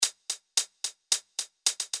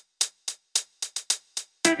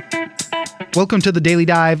Welcome to the Daily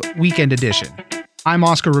Dive Weekend Edition. I'm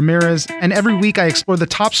Oscar Ramirez, and every week I explore the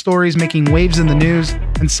top stories making waves in the news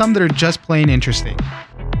and some that are just plain interesting.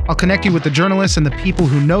 I'll connect you with the journalists and the people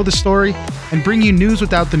who know the story and bring you news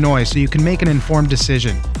without the noise so you can make an informed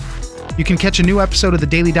decision. You can catch a new episode of the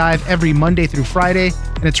Daily Dive every Monday through Friday,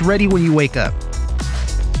 and it's ready when you wake up.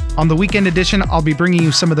 On the Weekend Edition, I'll be bringing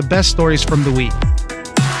you some of the best stories from the week.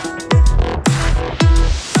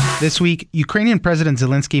 This week, Ukrainian President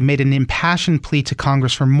Zelensky made an impassioned plea to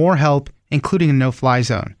Congress for more help, including a no-fly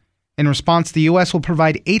zone. In response, the U.S. will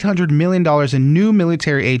provide $800 million in new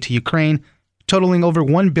military aid to Ukraine, totaling over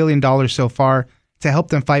 $1 billion so far, to help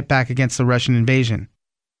them fight back against the Russian invasion.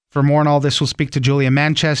 For more on all this, we'll speak to Julia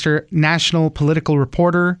Manchester, national political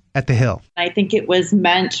reporter at The Hill. I think it was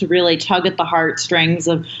meant to really tug at the heartstrings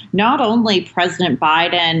of not only President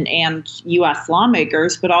Biden and U.S.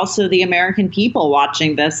 lawmakers, but also the American people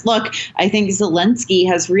watching this. Look, I think Zelensky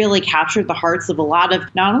has really captured the hearts of a lot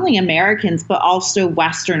of not only Americans, but also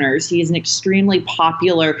Westerners. He is an extremely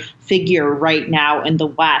popular figure right now in the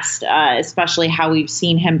West, especially how we've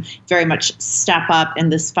seen him very much step up in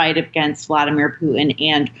this fight against Vladimir Putin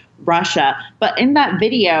and Russia. But in that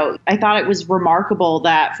video, I thought it was remarkable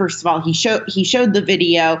that, first of all, he showed the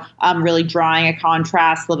video really drawing a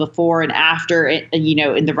contrast, the before and after, in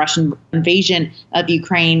the Russian invasion of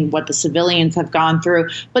Ukraine, what the civilians have gone through.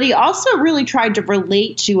 But he also really tried to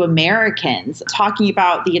relate to Americans, talking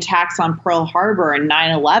about the attacks on Pearl Harbor and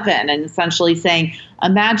 9/11, and essentially saying,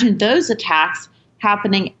 imagine those attacks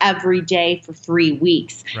happening every day for 3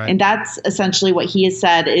 weeks. Right. And that's essentially what he has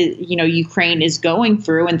said, Ukraine is going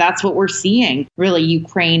through. And that's what we're seeing, really,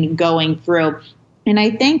 Ukraine going through. And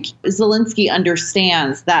I think Zelensky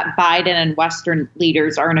understands that Biden and Western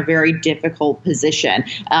leaders are in a very difficult position.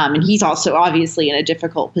 And he's also obviously in a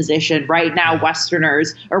difficult position right now.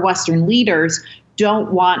 Westerners or Western leaders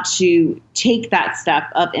don't want to take that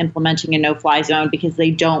step of implementing a no-fly zone because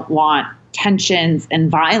they don't want tensions and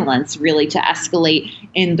violence really to escalate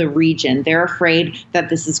in the region. They're afraid that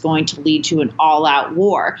this is going to lead to an all-out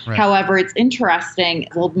war. Right. However, it's interesting.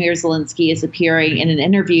 Volodymyr Zelensky is appearing in an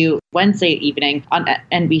interview Wednesday evening on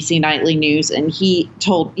NBC Nightly News, and he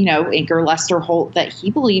told, anchor Lester Holt that he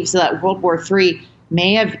believes that World War III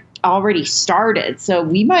may have already started. So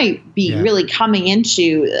we might be really coming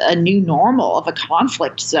into a new normal of a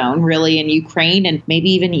conflict zone, really, in Ukraine and maybe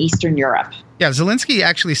even Eastern Europe. Yeah, Zelensky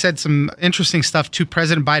actually said some interesting stuff to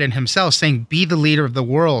President Biden himself, saying, be the leader of the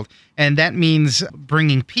world. And that means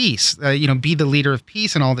bringing peace, be the leader of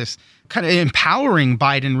peace and all this, kind of empowering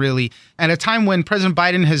Biden, really, at a time when President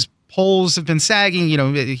Biden polls have been sagging.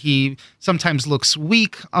 He sometimes looks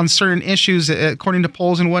weak on certain issues, according to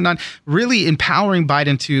polls and whatnot, really empowering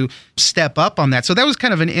Biden to step up on that. So that was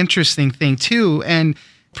kind of an interesting thing, too. And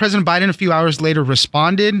President Biden, a few hours later,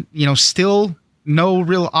 responded, still no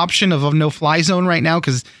real option of a no-fly zone right now,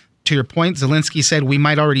 because to your point, Zelensky said we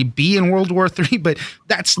might already be in World War III, but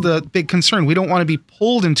that's the big concern. We don't want to be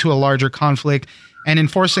pulled into a larger conflict, and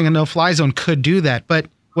enforcing a no-fly zone could do that. But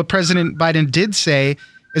what President Biden did say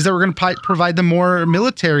is that we're going to provide them more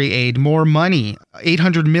military aid, more money,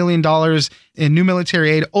 $800 million in new military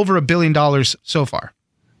aid, over $1 billion so far.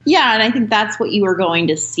 Yeah, and I think that's what you are going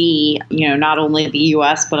to see, not only the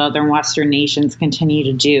U.S., but other Western nations continue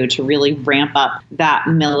to do to really ramp up that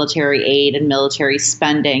military aid and military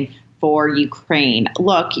spending for Ukraine.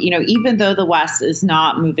 Look, even though the West is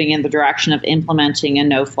not moving in the direction of implementing a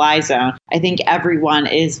no-fly zone, I think everyone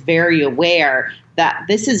is very aware that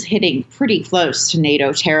this is hitting pretty close to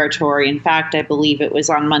NATO territory. In fact, I believe it was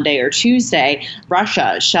on Monday or Tuesday,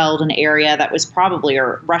 Russia shelled an area that was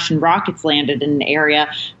or Russian rockets landed in an area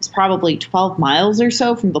that was probably 12 miles or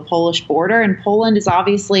so from the Polish border. And Poland is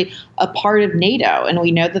obviously a part of NATO. And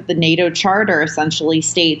we know that the NATO charter essentially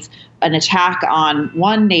states an attack on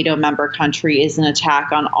one NATO member country is an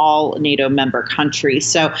attack on all NATO member countries.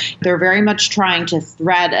 So they're very much trying to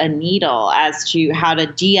thread a needle as to how to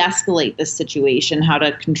de-escalate this situation, how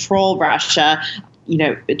to control Russia,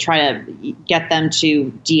 try to get them to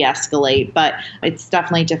de-escalate. But it's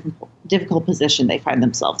definitely a difficult position they find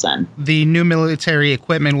themselves in. The new military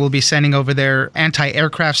equipment will be sending over their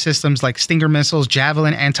anti-aircraft systems like Stinger missiles,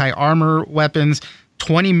 Javelin anti-armor weapons,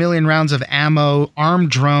 20 million rounds of ammo, armed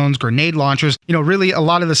drones, grenade launchers, really a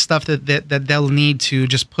lot of the stuff that they'll need to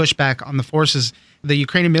just push back on the forces. The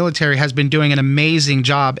Ukrainian military has been doing an amazing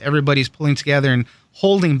job. Everybody's pulling together and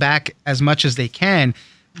holding back as much as they can.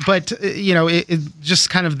 But, it just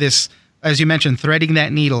kind of this, as you mentioned, threading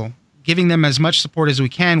that needle, giving them as much support as we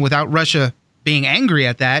can without Russia being angry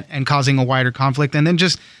at that and causing a wider conflict, and then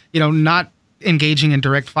just, not engaging in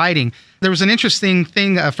direct fighting. There was an interesting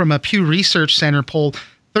thing from a Pew Research Center poll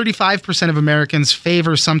 35% of Americans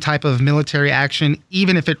favor some type of military action,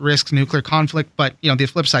 even if it risks nuclear conflict. But, the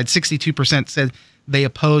flip side, 62% said they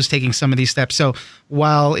oppose taking some of these steps. So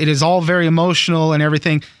while it is all very emotional and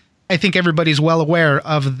everything, I think everybody's well aware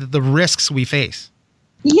of the risks we face.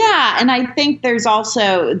 Yeah, and I think there's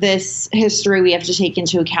also this history we have to take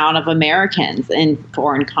into account of Americans in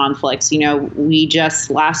foreign conflicts. We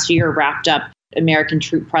just last year wrapped up American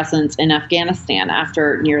troop presence in Afghanistan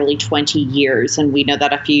after nearly 20 years. And we know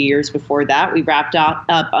that a few years before that, we wrapped up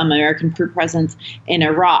American troop presence in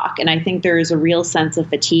Iraq. And I think there is a real sense of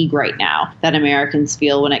fatigue right now that Americans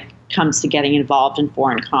feel when it comes to getting involved in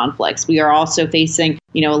foreign conflicts. We are also facing,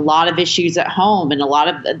 a lot of issues at home, and a lot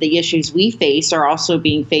of the issues we face are also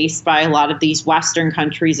being faced by a lot of these Western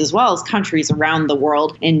countries as well as countries around the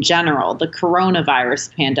world in general. The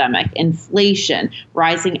coronavirus pandemic, inflation,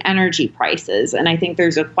 rising energy prices. And I think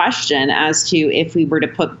there's a question as to if we were to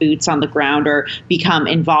put boots on the ground or become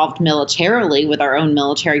involved militarily with our own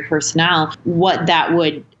military personnel, what that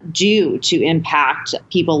would do to impact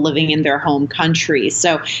people living in their home countries.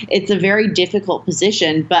 So it's a very difficult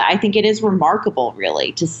position, but I think it is remarkable,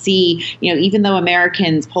 really, to see, even though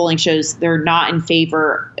Americans polling shows they're not in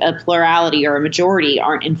favor, a plurality or a majority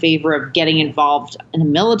aren't in favor of getting involved in a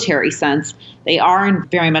military sense, they are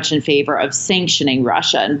very much in favor of sanctioning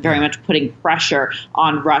Russia and very much putting pressure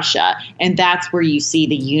on Russia. And that's where you see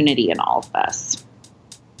the unity in all of this.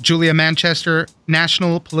 Julia Manchester,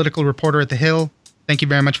 national political reporter at The Hill, thank you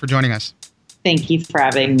very much for joining us. Thank you for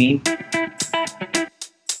having me.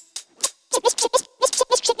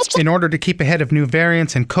 In order to keep ahead of new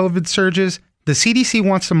variants and COVID surges, the CDC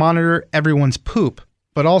wants to monitor everyone's poop,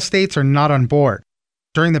 but all states are not on board.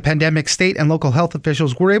 During the pandemic, state and local health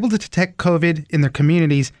officials were able to detect COVID in their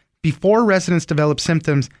communities before residents develop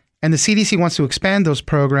symptoms, and the CDC wants to expand those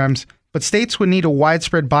programs, but states would need a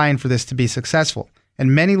widespread buy-in for this to be successful,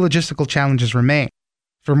 and many logistical challenges remain.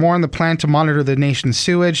 For more on the plan to monitor the nation's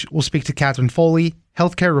sewage, we'll speak to Catherine Foley,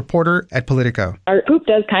 healthcare reporter at Politico. Our poop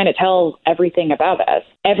does kind of tell everything about us.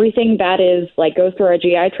 Everything that is goes through our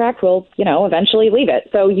GI tract will, eventually leave it.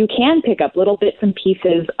 So you can pick up little bits and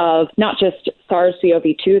pieces of not just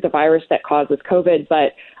SARS-CoV-2, the virus that causes COVID,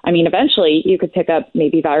 but eventually you could pick up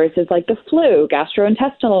maybe viruses like the flu,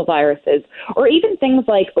 gastrointestinal viruses, or even things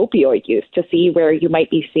like opioid use to see where you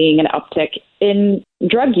might be seeing an uptick in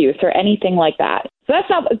drug use or anything like that. So that's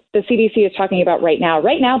not what the CDC is talking about right now.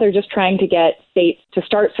 Right now, they're just trying to get states to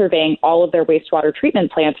start surveying all of their wastewater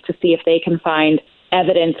treatment plants to see if they can find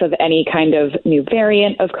evidence of any kind of new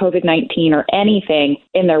variant of COVID-19 or anything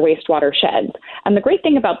in their wastewater sheds. And the great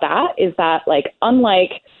thing about that is that,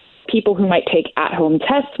 unlike people who might take at-home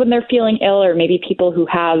tests when they're feeling ill, or maybe people who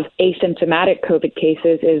have asymptomatic COVID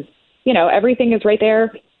cases, is, everything is right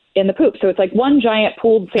there in the poop. So it's like one giant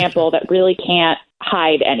pooled sample that really can't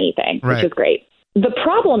hide anything, which is great. The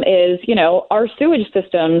problem is, our sewage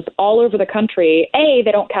systems all over the country, A,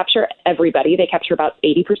 they don't capture everybody. They capture about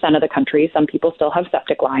 80% of the country. Some people still have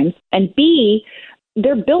septic lines. And B,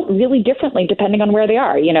 they're built really differently depending on where they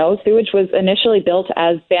are. Sewage was initially built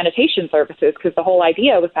as sanitation services because the whole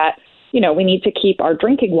idea was that, we need to keep our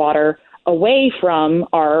drinking water away from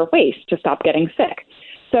our waste to stop getting sick.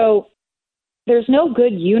 So there's no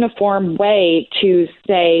good uniform way to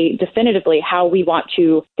say definitively how we want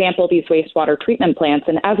to sample these wastewater treatment plants.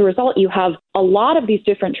 And as a result, you have a lot of these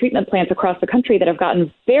different treatment plants across the country that have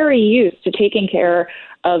gotten very used to taking care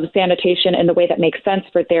of sanitation in the way that makes sense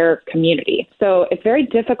for their community. So it's very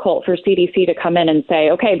difficult for CDC to come in and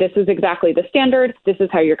say, okay, this is exactly the standard. This is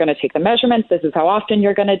how you're going to take the measurements. This is how often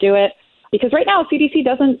you're going to do it. Because right now, CDC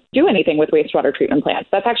doesn't do anything with wastewater treatment plants.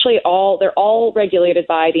 That's actually they're all regulated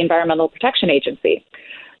by the Environmental Protection Agency.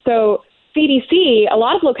 So CDC, a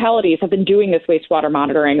lot of localities have been doing this wastewater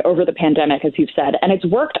monitoring over the pandemic, as you've said, and it's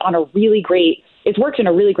worked in a really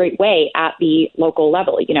great way at the local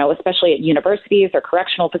level, especially at universities or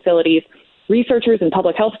correctional facilities. Researchers and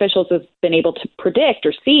public health officials have been able to predict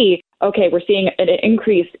or see, okay, we're seeing an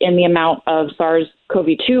increase in the amount of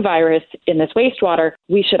SARS-CoV-2 virus in this wastewater.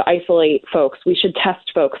 We should isolate folks. We should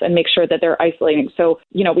test folks and make sure that they're isolating. So,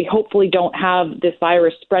 we hopefully don't have this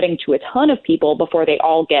virus spreading to a ton of people before they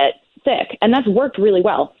all get sick. And that's worked really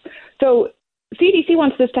well. So CDC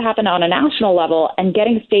wants this to happen on a national level, and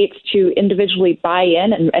getting states to individually buy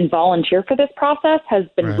in and volunteer for this process has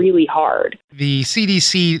been really hard. The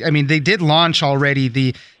CDC, they did launch already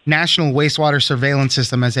the National Wastewater Surveillance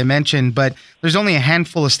System, as I mentioned, but there's only a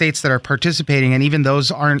handful of states that are participating, and even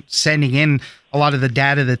those aren't sending in a lot of the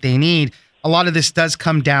data that they need. A lot of this does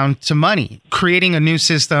come down to money. Creating a new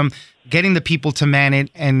system, getting the people to manage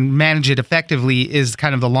it effectively is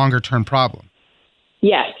kind of the longer-term problem.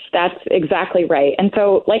 Yes. That's exactly right. And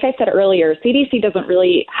so, like I said earlier, CDC doesn't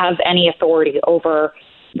really have any authority over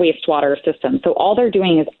wastewater systems. So all they're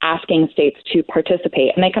doing is asking states to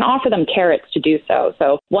participate, and they can offer them carrots to do so.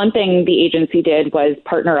 So one thing the agency did was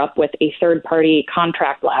partner up with a third-party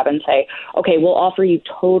contract lab and say, okay, we'll offer you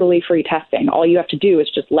totally free testing. All you have to do is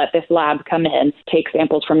just let this lab come in, take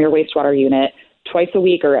samples from your wastewater unit twice a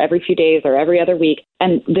week or every few days or every other week,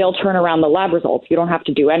 and they'll turn around the lab results. You don't have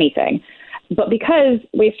to do anything. But because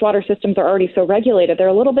wastewater systems are already so regulated, they're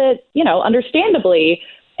a little bit, understandably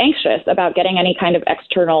anxious about getting any kind of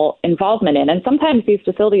external involvement in. And sometimes these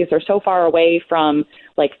facilities are so far away from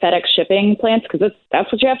like FedEx shipping plants, because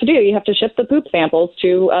that's what you have to do. You have to ship the poop samples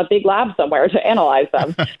to a big lab somewhere to analyze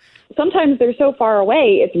them. Sometimes they're so far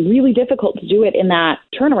away, it's really difficult to do it in that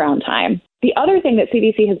turnaround time. The other thing that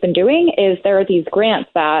CDC has been doing is there are these grants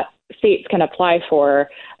that states can apply for,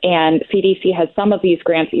 and CDC has some of these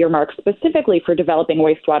grants earmarked specifically for developing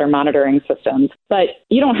wastewater monitoring systems. But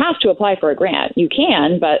you don't have to apply for a grant. You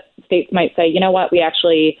can, but states might say, you know what,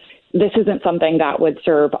 this isn't something that would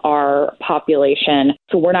serve our population,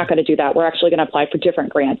 so we're not going to do that. We're actually going to apply for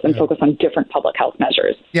different grants and focus on different public health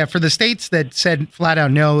measures. Yeah, for the states that said flat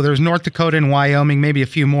out no, there's North Dakota and Wyoming, maybe a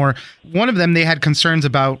few more. One of them, they had concerns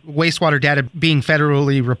about wastewater data being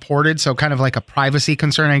federally reported, so kind of like a privacy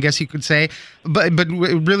concern, I guess you could say. But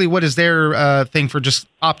really, what is their thing for just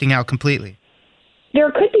opting out completely? There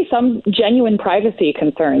could be some genuine privacy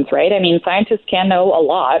concerns, right? I mean, scientists can know a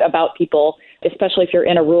lot about people, especially if you're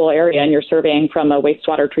in a rural area and you're surveying from a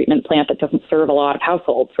wastewater treatment plant that doesn't serve a lot of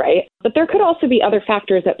households, right? But there could also be other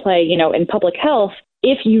factors at play, in public health.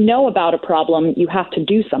 If you know about a problem, you have to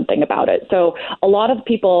do something about it. So a lot of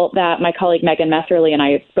people that my colleague Megan Messerly and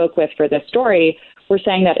I spoke with for this story were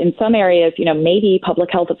saying that in some areas, maybe public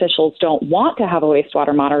health officials don't want to have a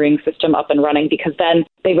wastewater monitoring system up and running, because then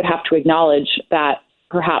they would have to acknowledge that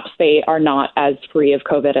perhaps they are not as free of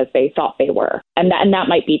COVID as they thought they were. And that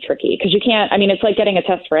might be tricky, because you can't, it's like getting a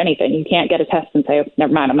test for anything. You can't get a test and say, oh,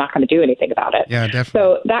 never mind, I'm not going to do anything about it. Yeah, definitely.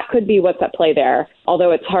 So that could be what's at play there.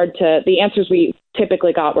 Although it's hard the answers we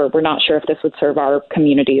typically got were, we're not sure if this would serve our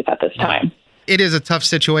communities at this time. It is a tough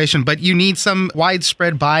situation, but you need some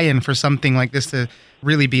widespread buy-in for something like this to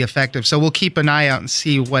really be effective. So we'll keep an eye out and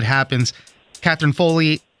see what happens. Catherine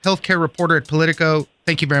Foley, healthcare reporter at Politico,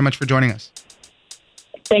 thank you very much for joining us.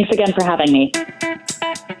 Thanks again for having me.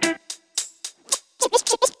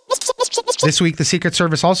 This week, the Secret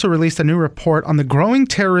Service also released a new report on the growing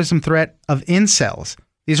terrorism threat of incels.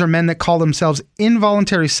 These are men that call themselves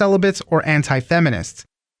involuntary celibates or anti-feminists.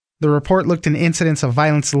 The report looked into incidents of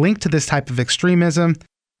violence linked to this type of extremism,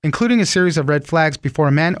 including a series of red flags before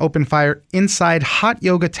a man opened fire inside Hot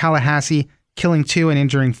Yoga Tallahassee, killing 2 and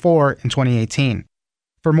injuring 4 in 2018.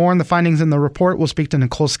 For more on the findings in the report, we'll speak to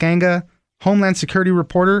Nicole Skanga, Homeland Security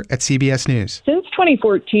reporter at CBS News. Since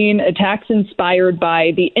 2014, attacks inspired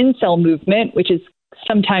by the Incel movement, which is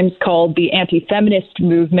sometimes called the anti-feminist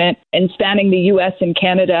movement, and spanning the U.S. and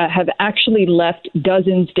Canada, have actually left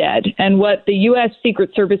dozens dead. And what the U.S. Secret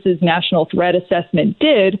Service's National Threat Assessment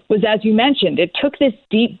did was, as you mentioned, it took this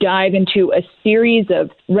deep dive into a series of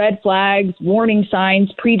red flags, warning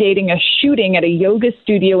signs predating a shooting at a yoga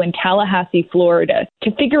studio in Tallahassee, Florida,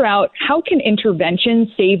 to figure out how can interventions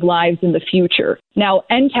save lives in the future. Now,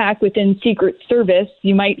 NTAC within Secret Service,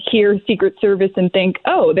 you might hear Secret Service and think,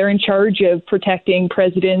 oh, they're in charge of protecting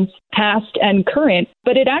presidents past and current,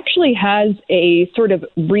 but it actually has a sort of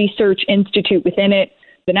research institute within it,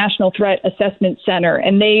 the National Threat Assessment Center,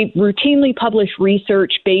 and they routinely publish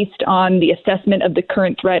research based on the assessment of the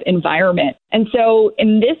current threat environment. And so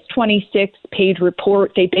in this 26-page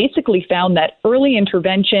report, they basically found that early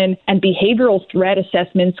intervention and behavioral threat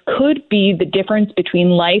assessments could be the difference between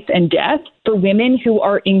life and death for women who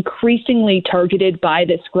are increasingly targeted by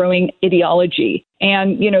this growing ideology.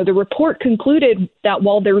 And, the report concluded that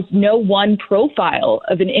while there's no one profile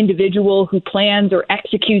of an individual who plans or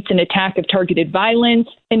executes an attack of targeted violence,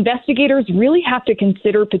 investigators really have to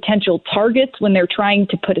consider potential targets when they're trying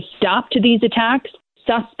to put a stop to these attacks.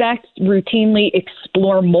 Suspects routinely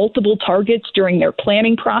explore multiple targets during their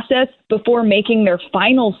planning process before making their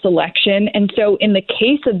final selection. And so in the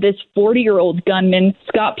case of this 40-year-old gunman,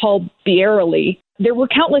 Scott Paul Bierley, there were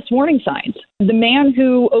countless warning signs. The man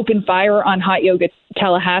who opened fire on Hot Yoga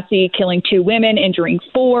Tallahassee, killing 2 women, injuring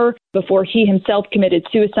 4, before he himself committed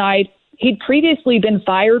suicide. He'd previously been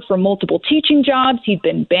fired from multiple teaching jobs. He'd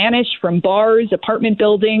been banished from bars, apartment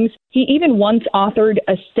buildings. He even once authored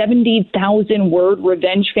a 70,000-word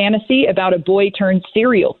revenge fantasy about a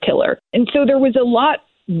boy-turned-serial killer. And so there was a lot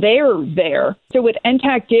there. So what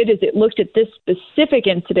NTAC did is it looked at this specific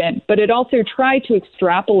incident, but it also tried to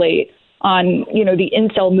extrapolate on, the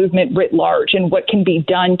incel movement writ large and what can be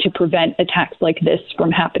done to prevent attacks like this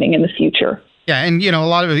from happening in the future. Yeah, and a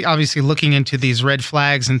lot of it, obviously looking into these red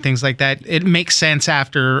flags and things like that, it makes sense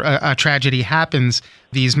after a tragedy happens.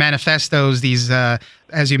 These manifestos, these,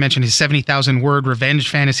 as you mentioned, his 70,000 word revenge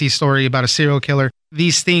fantasy story about a serial killer.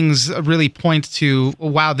 These things really point to,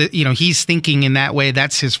 wow, he's thinking in that way.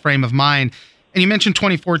 That's his frame of mind. And you mentioned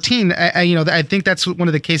 2014. I think that's one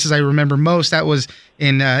of the cases I remember most. That was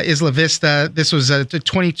in Isla Vista. This was a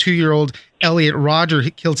 22-year-old Elliot Rodger.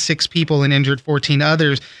 He killed 6 people and injured 14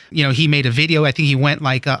 others. He made a video. I think he went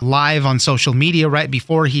live on social media right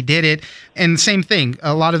before he did it. And same thing.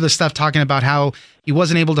 A lot of the stuff talking about how he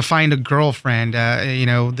wasn't able to find a girlfriend.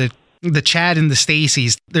 The Chad and the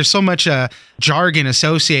Stacys. There's so much jargon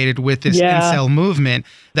associated with this incel movement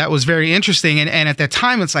that was very interesting. And at that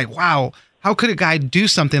time, it's like, wow. How could a guy do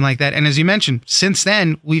something like that? And as you mentioned, since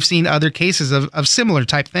then, we've seen other cases of similar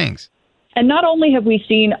type things. And not only have we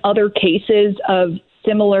seen other cases of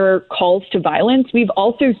similar calls to violence, we've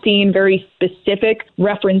also seen very specific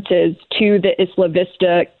references to the Isla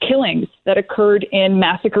Vista killings that occurred in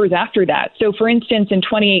massacres after that. So, for instance, in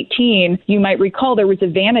 2018, you might recall there was a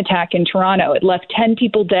van attack in Toronto. It left 10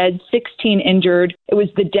 people dead, 16 injured. It was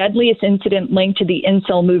the deadliest incident linked to the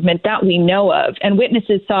incel movement that we know of. And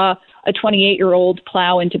witnesses saw a 28-year-old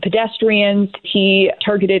plow into pedestrians. He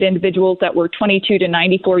targeted individuals that were 22 to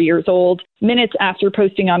 94 years old, minutes after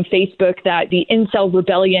posting on Facebook that the incel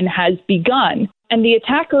rebellion has begun. And the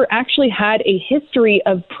attacker actually had a history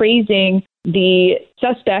of praising the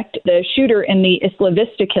suspect, the shooter in the Isla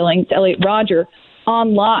Vista killings, Elliot Rodger,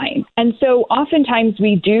 online. And so oftentimes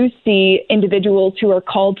we do see individuals who are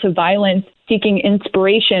called to violence seeking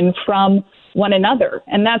inspiration from one another.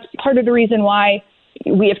 And that's part of the reason why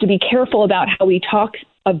we have to be careful about how we talk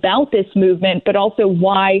about this movement, but also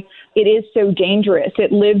why it is so dangerous.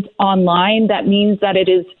 It lives online. That means that it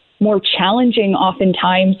is more challenging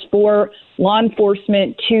oftentimes for law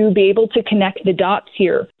enforcement to be able to connect the dots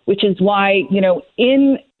here, which is why,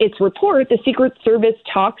 in its report, the Secret Service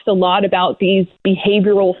talks a lot about these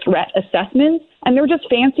behavioral threat assessments. And they're just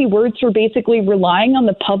fancy words for basically relying on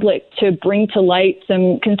the public to bring to light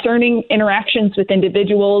some concerning interactions with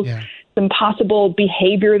individuals, some possible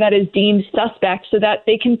behavior that is deemed suspect so that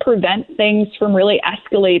they can prevent things from really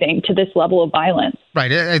escalating to this level of violence.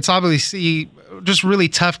 Right. It's obviously just really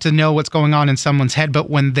tough to know what's going on in someone's head, but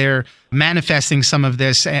when they're manifesting some of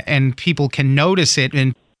this and people can notice it,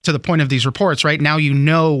 and to the point of these reports, right now,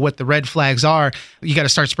 what the red flags are. You got to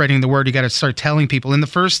start spreading the word. You got to start telling people. In the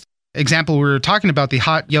first example, we were talking about the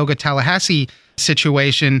hot yoga Tallahassee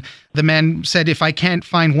situation. The man said, if I can't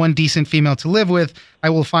find one decent female to live with, I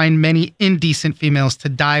will find many indecent females to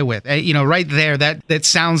die with. Right there, that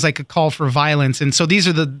sounds like a call for violence. And so these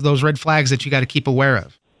are those red flags that you got to keep aware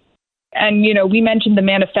of. And, we mentioned the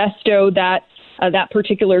manifesto that that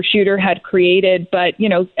particular shooter had created. But,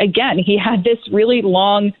 again, he had this really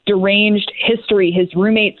long, deranged history. His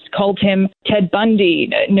roommates called him Ted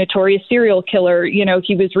Bundy, notorious serial killer.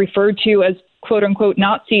 He was referred to as quote unquote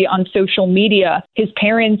Nazi on social media. His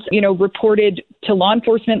parents, reported to law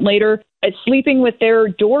enforcement later sleeping with their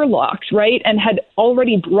door locked, right? And had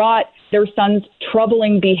already brought their son's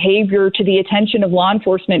troubling behavior to the attention of law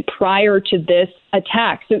enforcement prior to this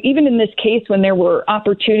attack. So even in this case, when there were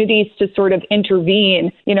opportunities to sort of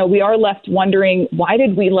intervene, we are left wondering, why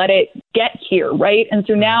did we let it get here, right? And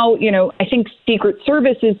so now, I think Secret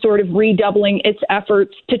Service is sort of redoubling its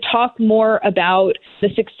efforts to talk more about the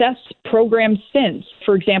success programs since.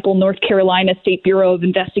 For example, North Carolina State Bureau of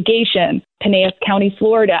Investigation, Pinellas County,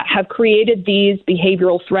 Florida, have created these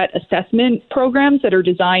behavioral threat assessment programs that are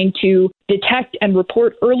designed to detect and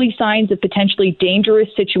report early signs of potentially dangerous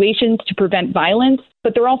situations to prevent violence.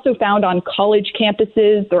 But they're also found on college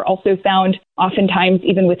campuses. They're also found oftentimes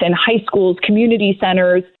even within high schools, community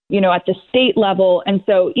centers, at the state level. And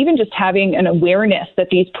so even just having an awareness that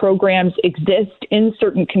these programs exist in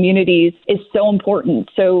certain communities is so important.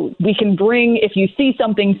 So we can bring, if you see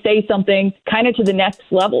something, say something, kind of to the next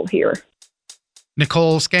level here.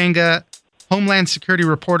 Nicole Skanga, Homeland Security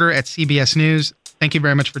reporter at CBS News. Thank you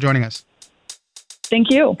very much for joining us. Thank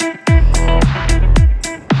you.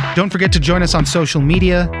 Don't forget to join us on social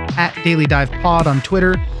media at Daily Dive Pod on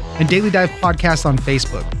Twitter and Daily Dive Podcast on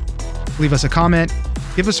Facebook. Leave us a comment,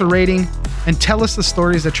 give us a rating, and tell us the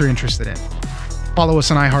stories that you're interested in. Follow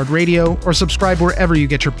us on iHeartRadio or subscribe wherever you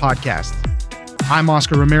get your podcasts. I'm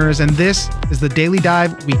Oscar Ramirez, and this is the Daily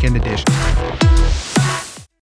Dive Weekend Edition.